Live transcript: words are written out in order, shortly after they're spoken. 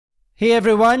Hey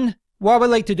everyone, what I would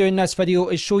like to do in this video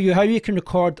is show you how you can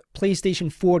record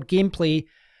PlayStation 4 gameplay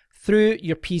through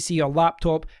your PC or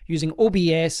laptop using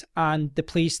OBS and the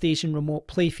PlayStation Remote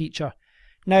Play feature.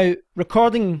 Now,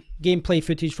 recording gameplay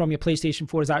footage from your PlayStation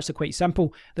 4 is actually quite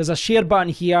simple. There's a share button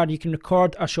here, you can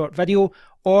record a short video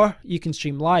or you can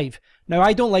stream live. Now,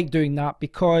 I don't like doing that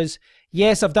because,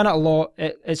 yes, I've done it a lot,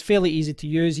 it's fairly easy to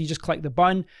use, you just click the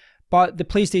button, but the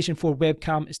PlayStation 4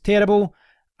 webcam is terrible.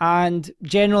 And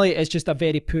generally it's just a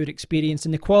very poor experience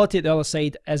and the quality at the other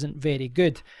side isn't very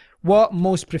good. What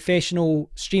most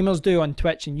professional streamers do on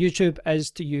Twitch and YouTube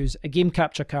is to use a game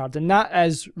capture card, and that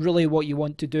is really what you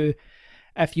want to do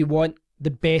if you want the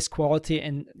best quality,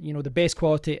 and you know the best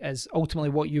quality is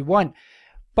ultimately what you want.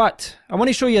 But I want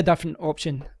to show you a different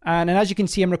option, and as you can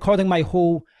see I'm recording my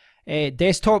whole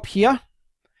desktop here.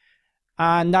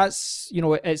 And that's, you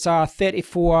know, it's a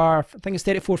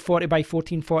 3440 by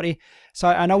 1440, so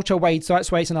an ultra wide, so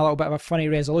that's why it's in a little bit of a funny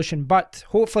resolution. But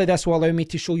hopefully this will allow me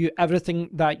to show you everything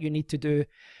that you need to do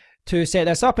to set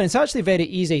this up, and it's actually very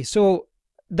easy. So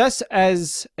this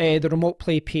is the Remote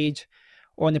Play page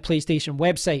on the PlayStation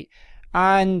website,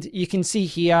 and you can see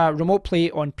here Remote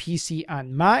Play on PC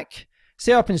and Mac,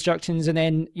 setup instructions, and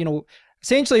then, you know,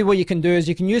 essentially what you can do is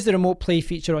you can use the Remote Play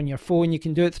feature on your phone, you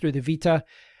can do it through the Vita,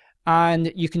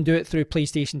 and you can do it through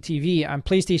PlayStation TV, and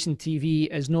PlayStation TV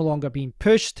is no longer being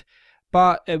pushed,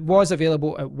 but it was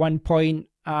available at one point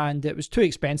and it was too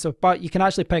expensive, but you can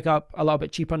actually pick up a little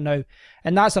bit cheaper now,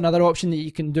 and that's another option that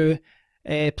you can do.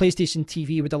 PlayStation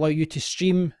TV would allow you to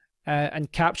stream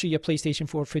and capture your PlayStation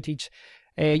 4 footage.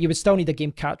 You would still need a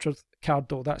game capture card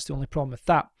though, that's the only problem with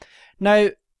that. Now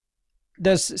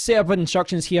there's setup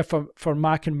instructions here for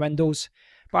Mac and Windows.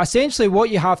 But essentially what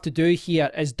you have to do here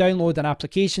is download an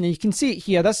application, and you can see it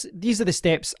here, these are the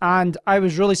steps, and I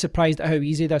was really surprised at how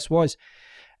easy this was.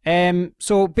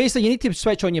 So basically you need to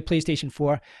switch on your PlayStation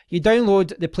 4, you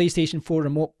download the PlayStation 4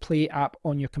 Remote Play app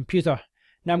on your computer.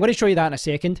 Now I'm going to show you that in a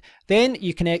second. Then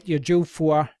you connect your Dual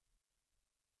 4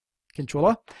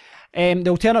 controller. The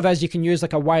alternative is you can use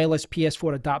like a wireless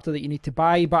PS4 adapter that you need to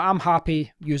buy, but I'm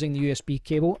happy using the USB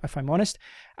cable if I'm honest.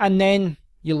 And then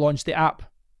you launch the app.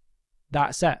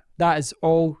 That's it. That is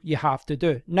all you have to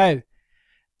do. Now,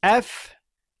 if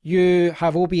you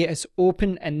have OBS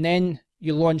open and then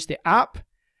you launch the app,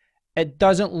 it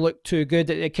doesn't look too good.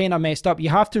 It kind of messed up. You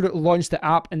have to launch the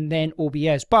app and then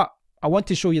OBS. But I want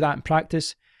to show you that in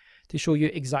practice to show you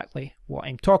exactly what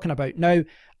I'm talking about. Now,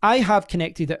 I have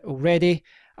connected it already.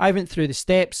 I went through the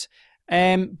steps.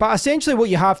 But essentially what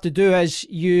you have to do is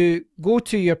you go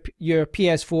to your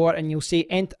PS4 and you'll say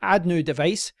add new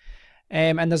device.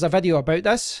 And there's a video about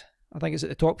this. I think it's at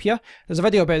the top here. There's a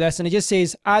video about this, and it just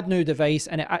says add new device,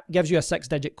 and it gives you a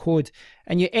 6-digit code,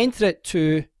 and you enter it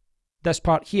to this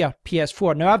part here,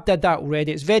 PS4. Now I've did that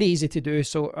already. It's very easy to do,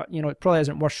 so you know, it probably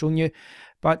isn't worth showing you,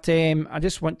 but I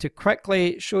just want to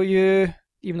quickly show you,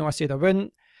 even though I said I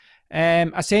wouldn't.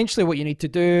 Essentially what you need to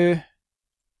do,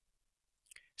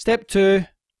 step 2,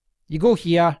 you go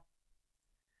here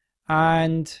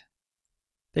and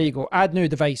there you go, add new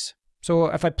device. So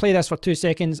if I play this for 2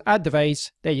 seconds, add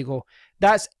device, there you go.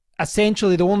 That's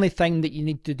essentially the only thing that you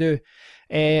need to do.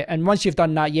 And once you've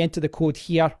done that, you enter the code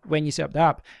here when you set up the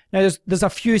app. Now there's a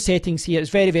few settings here. It's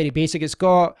very, very basic. It's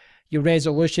got your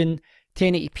resolution,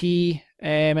 1080p,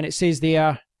 and it says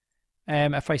there,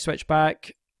 if I switch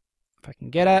back, if I can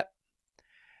get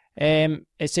it,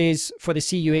 it says for the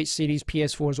CUH series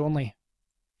PS4s only.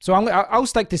 So I'll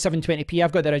stick to 720p.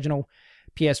 I've got the original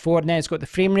PS4, and then it's got the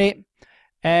frame rate.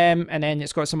 And then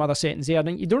it's got some other settings there,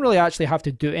 and you don't really actually have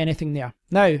to do anything there.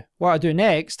 Now, what I do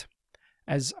next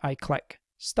is I click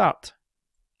Start.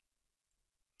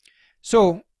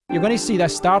 So, you're going to see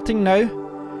this starting now,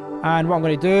 and what I'm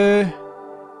going to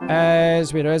do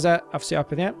is, where is it? I've set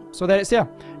up in there. So there it's there.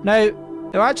 Now,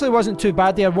 it actually wasn't too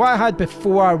bad there. What I had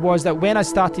before was that when I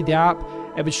started the app,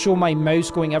 it would show my mouse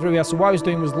going everywhere. So what I was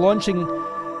doing was launching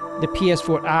the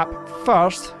PS4 app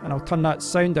first, and I'll turn that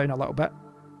sound down a little bit.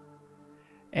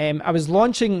 I was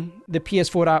launching the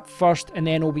PS4 app first and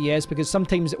then OBS, because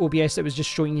sometimes OBS it was just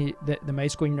showing you the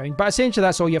mouse going around. But essentially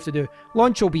that's all you have to do.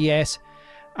 Launch OBS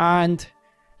and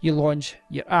you launch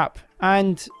your app.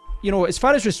 And you know, as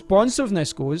far as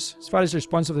responsiveness goes,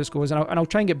 and I'll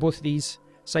try and get both of these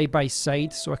side by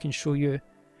side so I can show you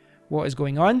what is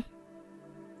going on.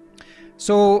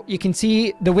 So you can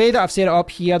see the way that I've set it up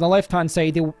here, the left hand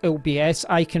side, the OBS,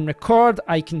 I can record,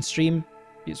 I can stream.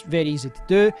 It's very easy to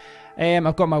do.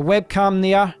 I've got my webcam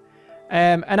there,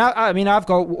 and I mean I've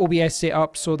got OBS set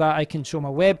up so that I can show my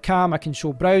webcam, I can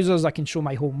show browsers, I can show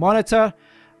my whole monitor.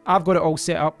 I've got it all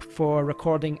set up for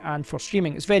recording and for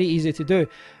streaming. It's very easy to do.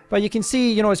 But you can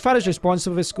see, you know, as far as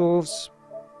responsiveness goes,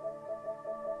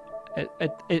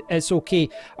 it's okay.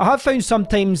 I have found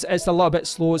sometimes it's a little bit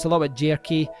slow, it's a little bit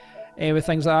jerky with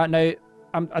things like that.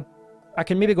 Now, I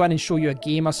can maybe go in and show you a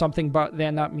game or something, but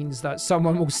then that means that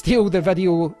someone will steal the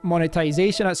video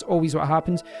monetization. That's always what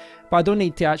happens. But I don't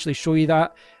need to actually show you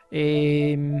that.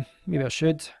 Maybe I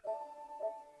should.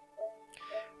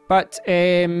 But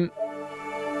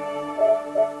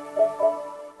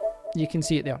you can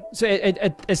see it there. So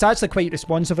it's actually quite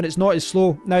responsive and it's not as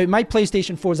slow. Now, my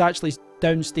PlayStation 4 is actually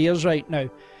downstairs right now.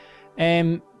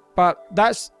 But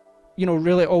that's, you know,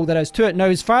 really all there is to it. Now,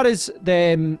 as far as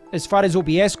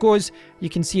OBS goes, you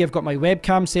can see I've got my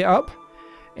webcam set up.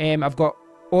 I've got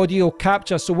audio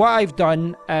capture. So what I've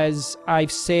done is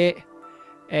I've set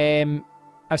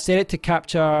it to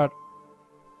capture.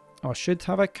 Oh,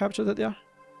 have I captured it there?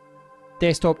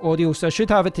 Desktop audio. So I should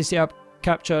have it to set up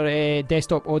capture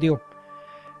desktop audio,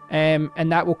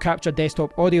 and that will capture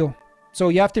desktop audio. So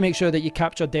you have to make sure that you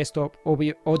capture desktop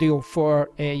audio for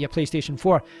your PlayStation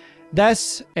 4.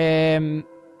 This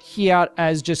here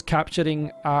is just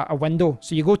capturing a window.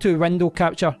 So you go to window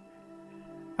capture,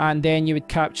 and then you would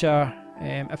capture.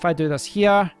 If I do this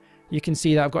here, you can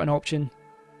see that I've got an option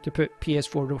to put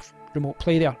PS4 remote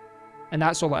play there, and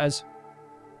that's all it is.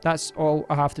 That's all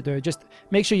I have to do. Just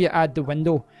make sure you add the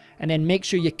window, and then make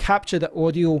sure you capture the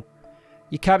audio.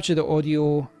 You capture the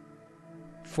audio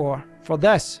for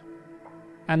this,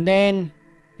 and then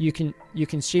you can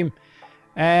stream.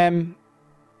 And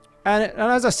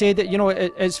as I said, you know,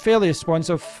 it's fairly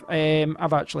responsive.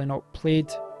 I've actually not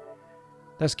played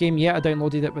this game yet. I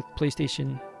downloaded it with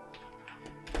PlayStation,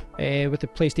 with the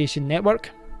PlayStation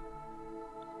Network.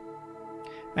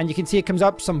 And you can see it comes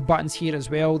up some buttons here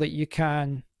as well that you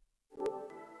can,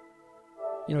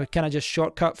 you know, kind of just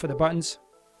shortcut for the buttons.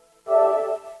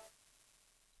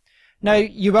 Now,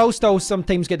 you will still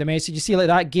sometimes get the message. You see like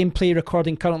that, gameplay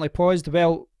recording currently paused.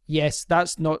 Well, yes,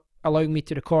 that's not allowing me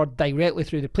to record directly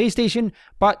through the PlayStation,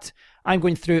 but I'm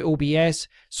going through OBS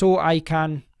so I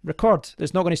can record.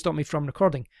 It's not going to stop me from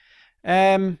recording.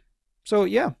 So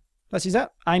yeah, this is it.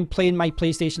 I'm playing my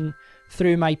PlayStation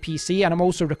through my PC, and I'm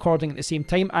also recording at the same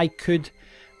time. I could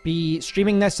be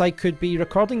streaming this, I could be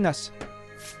recording this.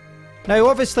 Now,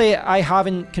 obviously, I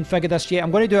haven't configured this yet.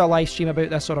 I'm going to do a live stream about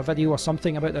this, or a video or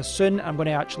something about this soon. I'm going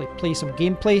to actually play some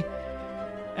gameplay.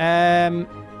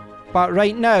 But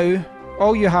right now,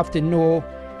 all you have to know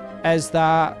is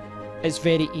that it's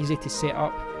very easy to set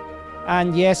up.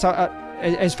 And yes,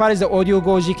 as far as the audio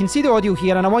goes, you can see the audio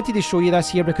here, and I wanted to show you this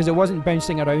here because it wasn't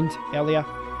bouncing around earlier.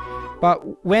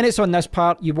 But when it's on this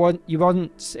part, you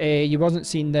wasn't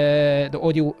seeing the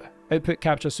audio output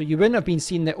capture, so you wouldn't have been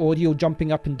seeing the audio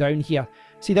jumping up and down here.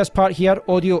 See this part here,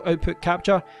 audio output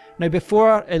capture. Now,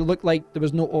 before it looked like there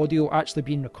was no audio actually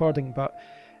being recorded, but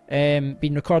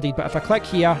if I click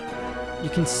here, you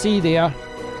can see there,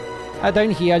 down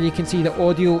here, you can see the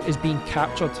audio is being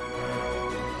captured.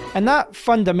 And that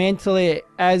fundamentally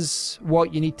is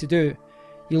what you need to do.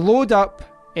 You load up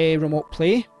a remote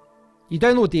play, you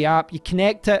download the app, you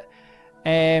connect it,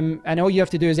 and all you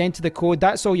have to do is enter the code.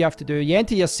 That's all you have to do. You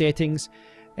enter your settings,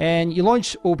 and you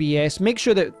launch OBS. Make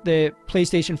sure that the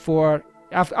PlayStation 4,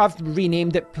 I've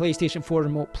renamed it PlayStation 4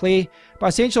 Remote Play, but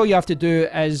essentially all you have to do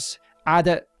is add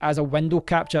it as a window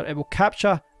capture. It will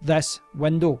capture this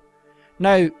window.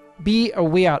 Now, be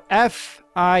aware, if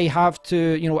I have to,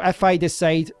 you know, if I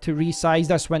decide to resize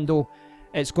this window,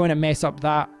 it's going to mess up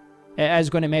that. It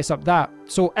is going to mess up that.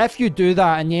 So if you do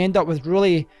that and you end up with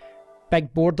really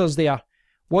big borders there,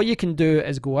 what you can do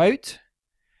is go out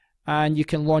and you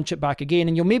can launch it back again,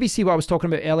 and you'll maybe see what I was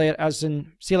talking about earlier, as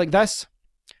in, see like this.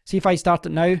 See if I start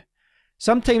it now.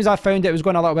 Sometimes I found it was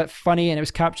going a little bit funny and it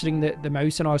was capturing the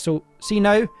mouse and all. So see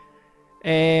now,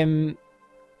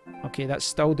 okay, that's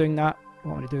still doing that.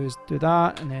 What I want to do is do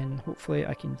that, and then hopefully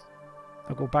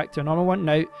I'll go back to a normal one.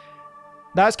 Now,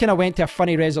 that's kind of went to a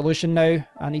funny resolution now.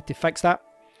 I need to fix that.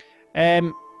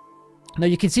 Now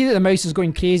you can see that the mouse is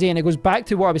going crazy, and it goes back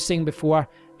to what I was saying before.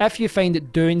 If you find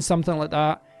it doing something like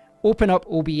that, open up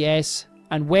OBS,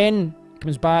 and when it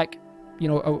comes back, you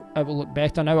know, it will look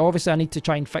better. Now, obviously, I need to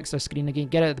try and fix the screen again,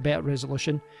 get it at the better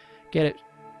resolution, get it,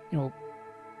 you know,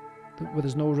 where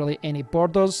there's no really any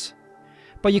borders.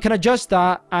 But you can adjust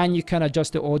that, and you can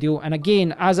adjust the audio. And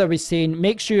again, as I was saying,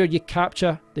 make sure you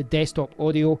capture the desktop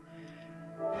audio.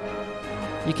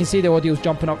 You can see the audio is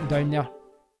jumping up and down there.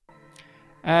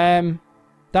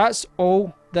 That's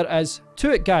all there is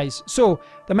to it, guys. So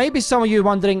there might be some of you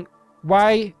wondering,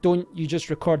 why don't you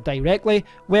just record directly?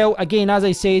 Well, again, as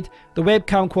I said, the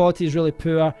webcam quality is really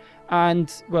poor,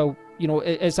 and well, you know,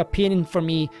 it's a pain for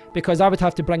me because I would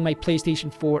have to bring my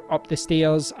PlayStation 4 up the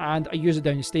stairs and I use it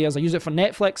down the stairs. I use it for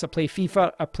Netflix, I play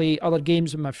FIFA, I play other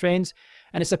games with my friends,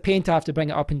 and it's a pain to have to bring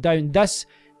it up and down. This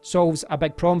solves a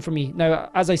big problem for me. Now,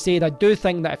 as I said, I do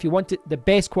think that if you want the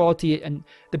best quality, and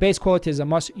the best quality is a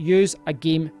must, use a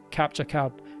game capture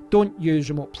card. Don't use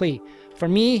remote play. For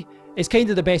me, it's kind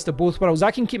of the best of both worlds.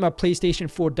 I can keep my PlayStation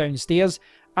 4 downstairs.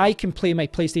 I can play my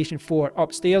PlayStation 4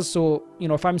 upstairs. So, you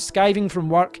know, if I'm skiving from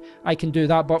work, I can do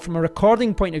that. But from a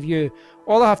recording point of view,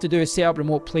 all I have to do is set up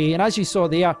remote play. And as you saw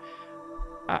there,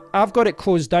 I've got it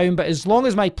closed down. But as long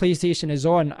as my PlayStation is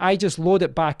on, I just load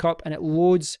it back up and it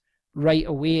loads right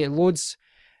away. It loads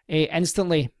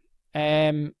instantly.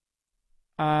 And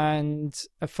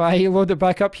if I load it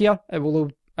back up here, it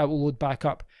will load back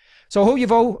up. So I hope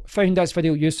you've all found this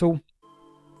video useful.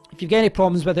 If you've got any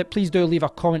problems with it, please do leave a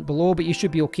comment below, but you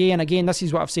should be okay. And again, this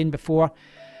is what I've said before.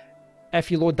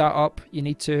 If you load that up, you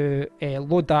need to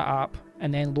load that app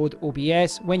and then load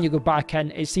OBS. When you go back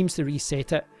in, it seems to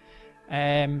reset it.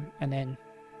 And then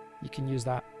you can use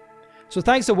that. So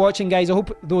thanks for watching, guys. I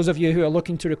hope those of you who are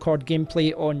looking to record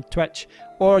gameplay on Twitch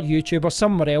or YouTube or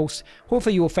somewhere else,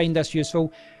 hopefully you will find this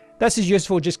useful. This is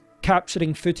useful just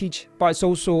capturing footage, but it's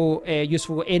also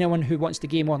useful for anyone who wants to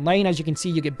game online. As you can see,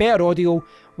 you get better audio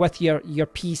with your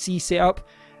PC setup.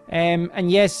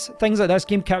 And yes, things like this,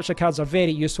 game capture cards, are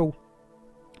very useful,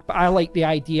 but I like the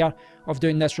idea of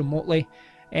doing this remotely.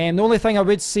 The only thing I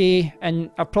would say, and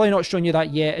I've probably not shown you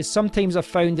that yet, is sometimes I've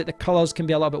found that the colours can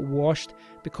be a little bit washed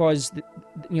because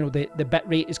the bit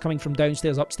rate is coming from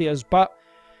downstairs upstairs, but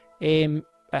it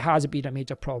hasn't been a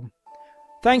major problem.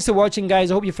 Thanks for watching, guys.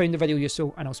 I hope you found the video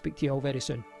useful, and I'll speak to you all very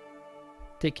soon.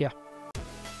 Take care.